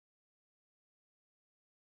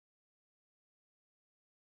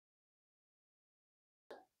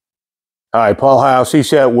Hi, Paul Howe,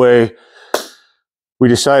 CSAT Way. We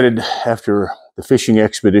decided after the fishing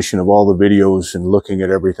expedition of all the videos and looking at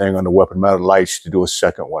everything on the weapon-mounted lights to do a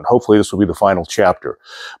second one. Hopefully this will be the final chapter.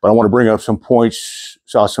 But I want to bring up some points,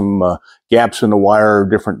 saw some gaps in the wire,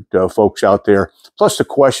 different folks out there, plus the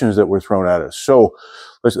questions that were thrown at us. So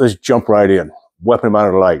let's jump right in.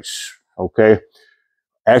 Weapon-mounted lights, okay?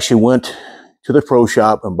 Actually went to the pro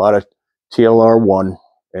shop and bought a TLR1,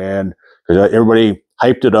 and because everybody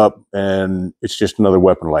hyped it up, and it's just another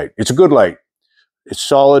weapon light. It's a good light. It's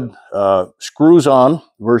solid, screws on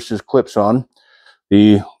versus clips on.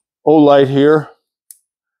 The old light here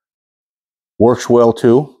works well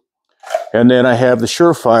too. And then I have the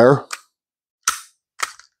Surefire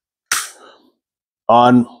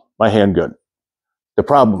on my handgun.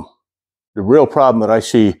 The real problem that I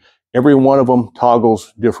see, every one of them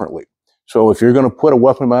toggles differently. So if you're going to put a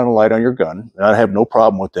weapon-mounted light on your gun, and I have no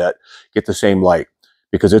problem with that, get the same light,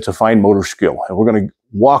 because it's a fine motor skill. And we're going to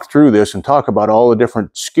walk through this and talk about all the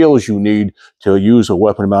different skills you need to use a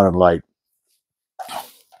weapon-mounted light.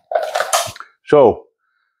 So,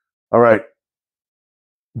 all right,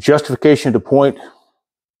 justification to point,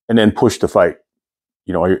 and then push to fight.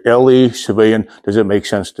 You know, your LE, civilian, does it make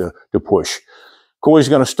sense to push? Corey's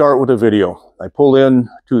going to start with a video. I pulled in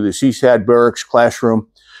to the CSAT barracks classroom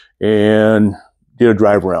and did a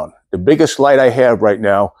drive around. The biggest light I have right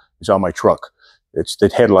now is on my truck. It's the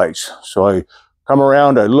headlights. So I come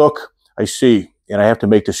around, I look, I see, and I have to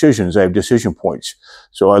make decisions. I have decision points.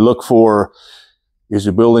 So I look for, is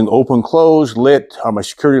the building open, closed, lit, are my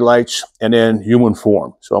security lights, and then human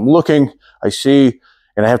form. So I'm looking, I see,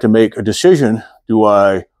 and I have to make a decision. Do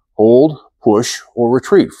I hold, push, or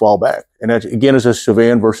retreat, fall back? And that, again, is a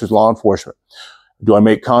civilian versus law enforcement. Do I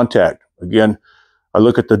make contact? Again, I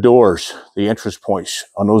look at the doors, the entrance points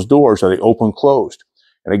on those doors. Are they open, closed?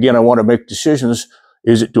 And again, I want to make decisions.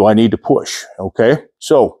 Do I need to push? Okay.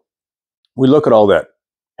 So we look at all that.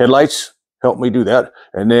 Headlights help me do that.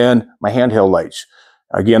 And then my handheld lights.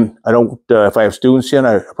 Again, I don't, if I have students in,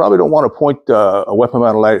 I probably don't want to point a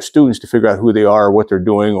weapon-mounted light at students to figure out who they are, what they're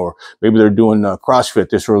doing, or maybe they're doing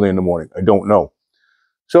CrossFit this early in the morning. I don't know.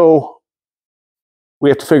 So we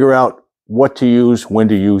have to figure out what to use, when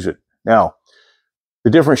to use it. Now, the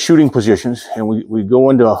different shooting positions, and we go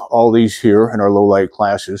into all these here in our low light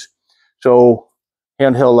classes. So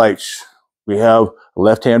handheld lights, we have a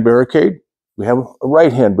left-hand barricade, we have a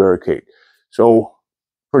right-hand barricade. So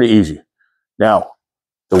pretty easy. Now,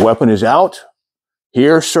 the weapon is out,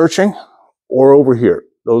 here searching, or over here.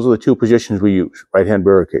 Those are the two positions we use, right-hand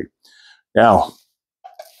barricade. Now,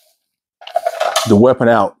 the weapon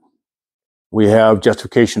out, we have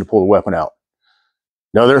justification to pull the weapon out.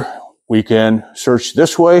 Another, we can search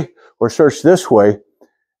this way or search this way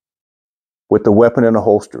with the weapon in a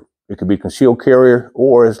holster. It could be concealed carrier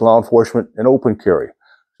or, as law enforcement, an open carry.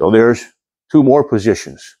 So there's two more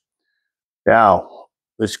positions. Now,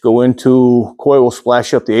 let's go into, Coy will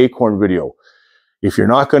splash up the Acorn video. If you're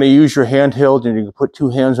not going to use your handheld, then you can put two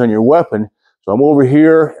hands on your weapon. So I'm over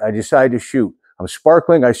here, I decide to shoot. I'm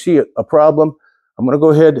sparkling, I see a problem. I'm going to go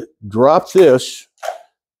ahead, drop this,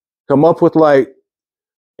 come up with light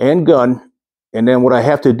and gun, and then what I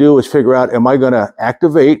have to do is figure out, am I going to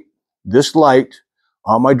activate this light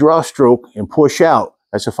on my draw stroke and push out?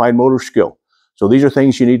 That's a fine motor skill. So these are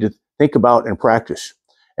things you need to think about and practice.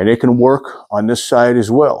 And it can work on this side as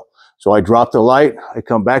well. So I drop the light, I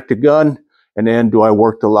come back to gun, and then do I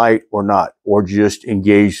work the light or not, or just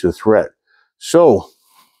engage the threat? So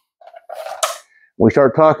when we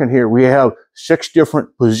start talking here, we have 6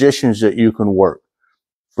 different positions that you can work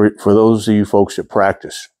for those of you folks that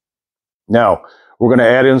practice. Now, we're going to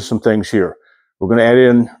add in some things here. We're going to add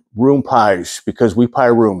in room pies, because we pie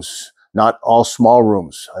rooms, not all small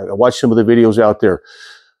rooms. I watched some of the videos out there.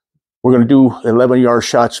 We're going to do 11-yard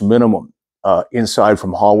shots minimum inside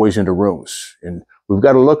from hallways into rooms. And we've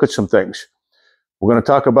got to look at some things. We're going to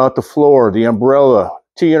talk about the floor, the umbrella,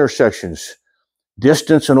 T-intersections,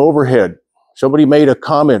 distance and overhead. Somebody made a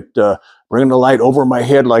comment, bringing the light over my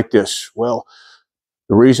head like this. Well,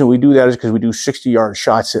 the reason we do that is because we do 60-yard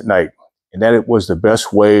shots at night. And that it was the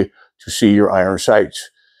best way to see your iron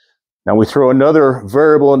sights. Now we throw another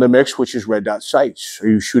variable in the mix, which is red dot sights. Are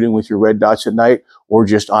you shooting with your red dots at night, or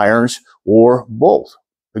just irons, or both?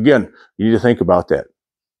 Again, you need to think about that.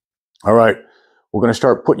 All right, we're going to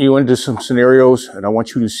start putting you into some scenarios, and I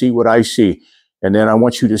want you to see what I see. And then I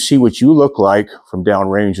want you to see what you look like from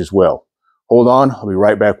downrange as well. Hold on, I'll be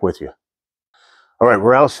right back with you. All right,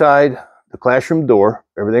 we're outside the classroom door.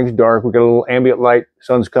 Everything's dark. We got a little ambient light.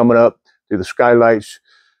 Sun's coming up through the skylights.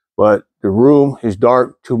 But the room is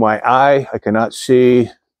dark to my eye. I cannot see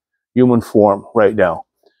human form right now.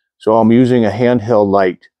 So I'm using a handheld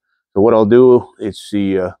light. So what I'll do, it's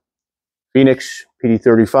the Phoenix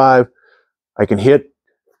PD35. I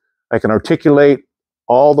can articulate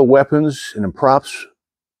all the weapons and the props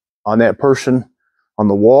on that person on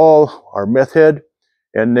the wall, our meth head,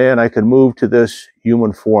 and then I can move to this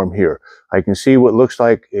human form here. I can see what looks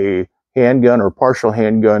like a handgun or partial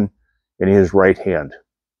handgun in his right hand.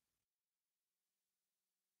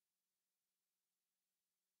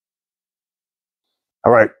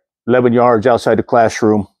 All right, 11 yards outside the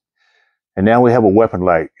classroom, and now we have a weapon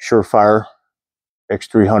light, Surefire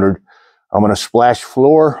X300. I'm going to splash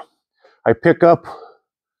floor. I pick up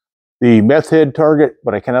the meth head target,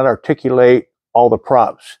 but I cannot articulate all the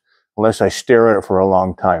props unless I stare at it for a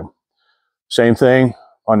long time. Same thing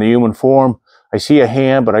on the human form. I see a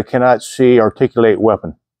hand, but I cannot see articulate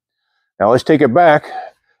weapon. Now let's take it back.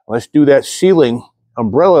 Let's do that ceiling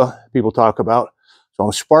umbrella people talk about. So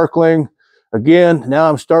I'm sparkling. Again, now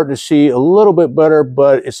I'm starting to see a little bit better,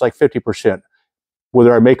 but it's like 50%.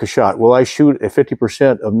 Whether I make a shot. Will I shoot at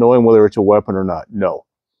 50% of knowing whether it's a weapon or not? No.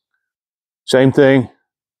 Same thing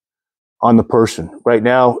on the person. Right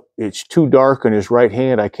now, it's too dark in his right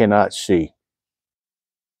hand. I cannot see.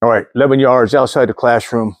 All right, 11 yards outside the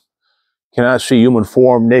classroom. Cannot see human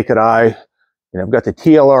form, naked eye. And I've got the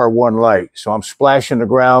TLR1 light. So I'm splashing the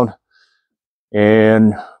ground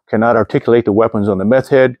and cannot articulate the weapons on the meth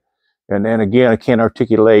head. And then again, I can't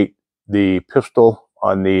articulate the pistol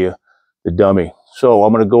on the dummy. So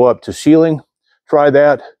I'm going to go up to ceiling, try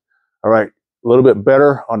that. All right, a little bit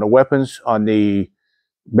better on the weapons on the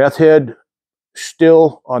meth head,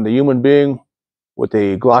 still on the human being with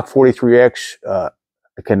the Glock 43X.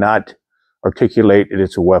 I cannot articulate it.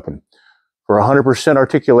 It's a weapon. For 100%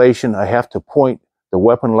 articulation, I have to point the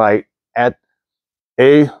weapon light at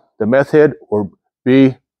A, the meth head, or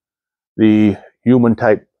B, the human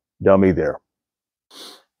type dummy there.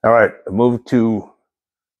 All right, I move to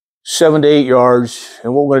 7 to 8 yards,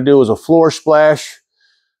 and what we're going to do is a floor splash.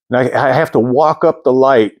 And I have to walk up the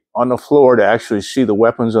light on the floor to actually see the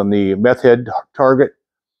weapons on the meth head target,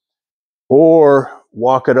 or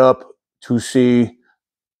walk it up to see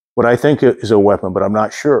what I think is a weapon, but I'm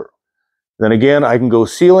not sure. Then again, I can go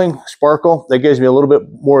ceiling, sparkle. That gives me a little bit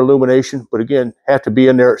more illumination, but again, have to be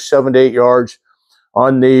in there at 7 to 8 yards.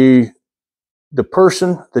 On the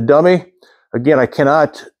person, the dummy, again, I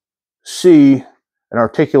cannot see and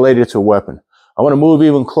articulate it's a weapon. I want to move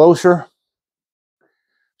even closer.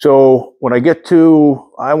 So when I get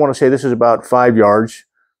to, I want to say this is about 5 yards.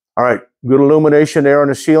 All right, good illumination there on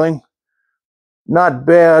the ceiling. Not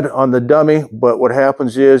bad on the dummy, but what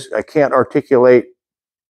happens is I can't articulate.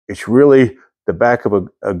 It's really the back of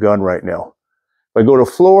a gun right now. If I go to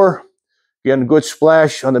floor, again, good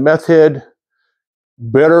splash on the meth head,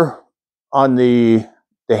 better on the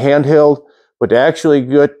handheld, but to actually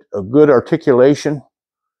get a good articulation,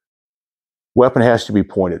 weapon has to be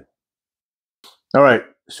pointed. All right,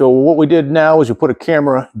 so what we did now is we put a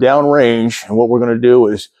camera downrange, and what we're going to do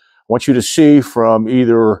is I want you to see from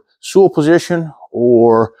either stool position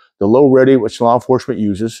or the low ready, which law enforcement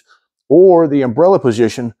uses, or the umbrella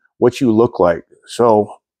position, what you look like.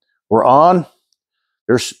 So we're on.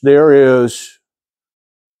 There is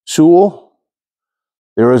Sewell.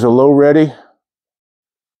 There is a low ready.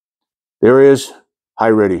 There is high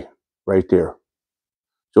ready right there.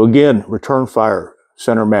 So again, return fire,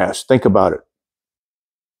 center mass. Think about it.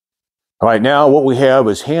 All right, now what we have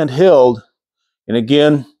is handheld, and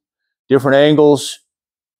again, different angles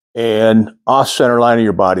and off center line of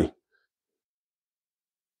your body.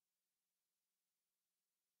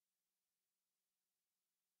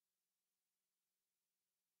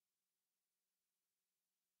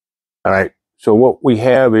 All right, so what we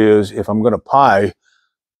have is, if I'm going to pie,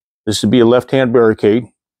 this would be a left-hand barricade,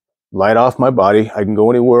 light off my body. I can go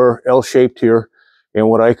anywhere L-shaped here, and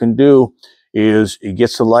what I can do is it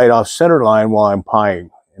gets the light off center line while I'm pieing.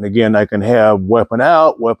 And again, I can have weapon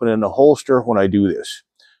out, weapon in the holster when I do this.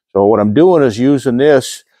 So what I'm doing is using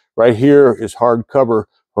this right here is hard cover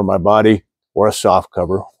for my body, or a soft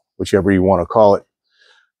cover, whichever you want to call it.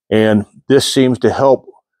 And this seems to help,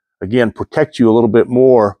 again, protect you a little bit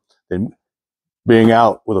more than being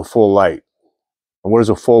out with a full light. And what does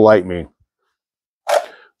a full light mean?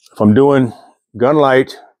 If I'm doing gun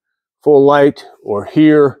light, full light, or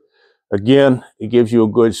here, again, it gives you a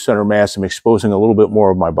good center mass. I'm exposing a little bit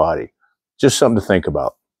more of my body. Just something to think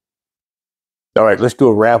about. All right, let's do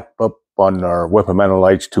a wrap up on our weapon mounted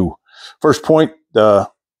lights too. First point, the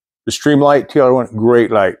Streamlight TLR1, great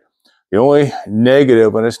light. The only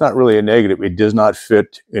negative, and it's not really a negative, it does not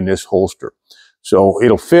fit in this holster. So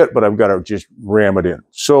it'll fit, but I've got to just ram it in.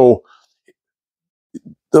 So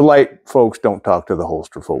The light folks don't talk to the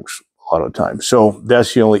holster folks a lot of times. So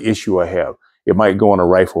that's the only issue I have. It might go on a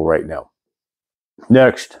rifle right now.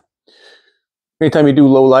 Next, anytime you do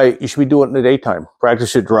low light, you should be doing it in the daytime.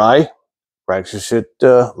 Practice it dry, practice it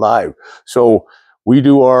live. So we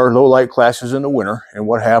do our low light classes in the winter, and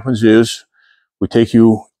what happens is we take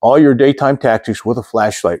you all your daytime tactics with a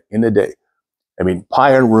flashlight in the day. I mean,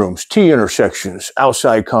 pie in rooms, T intersections,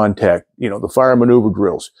 outside contact, the fire maneuver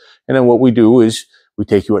drills. And then what we do is we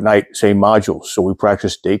take you at night, same modules. So we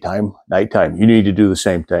practice daytime, nighttime. You need to do the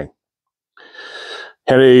same thing.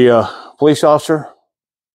 Had a police officer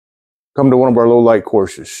come to one of our low light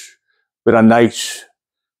courses, been on nights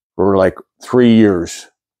for like 3 years,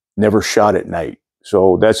 never shot at night.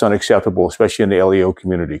 So that's unacceptable, especially in the LEO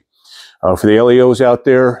community. For the LEOs out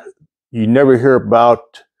there, you never hear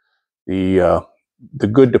about the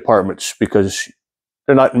good departments because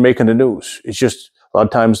they're not making the news. It's just a lot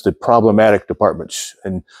of times the problematic departments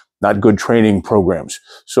and not good training programs.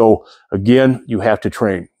 So again, you have to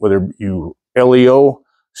train, whether you LEO,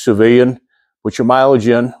 civilian, put your mileage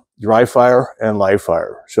in, dry fire and live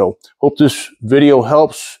fire. So hope this video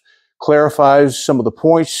helps, clarifies some of the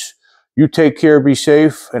points. You take care, be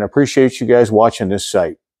safe, and appreciate you guys watching this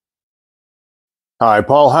site. Hi,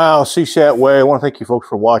 Paul Howe, CSAT Way. I want to thank you folks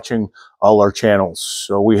for watching all our channels.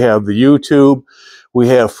 So we have the YouTube, we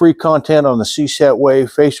have free content on the CSAT Way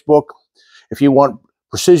Facebook. If you want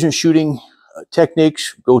precision shooting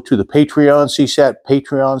techniques, go to the Patreon, CSAT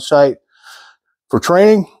Patreon site. For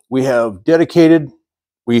training, we have dedicated,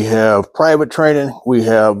 we have private training, we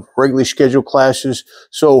have regularly scheduled classes.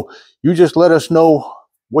 So you just let us know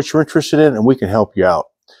what you're interested in and we can help you out.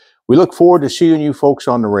 We look forward to seeing you folks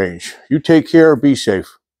on the range. You take care, be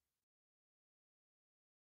safe.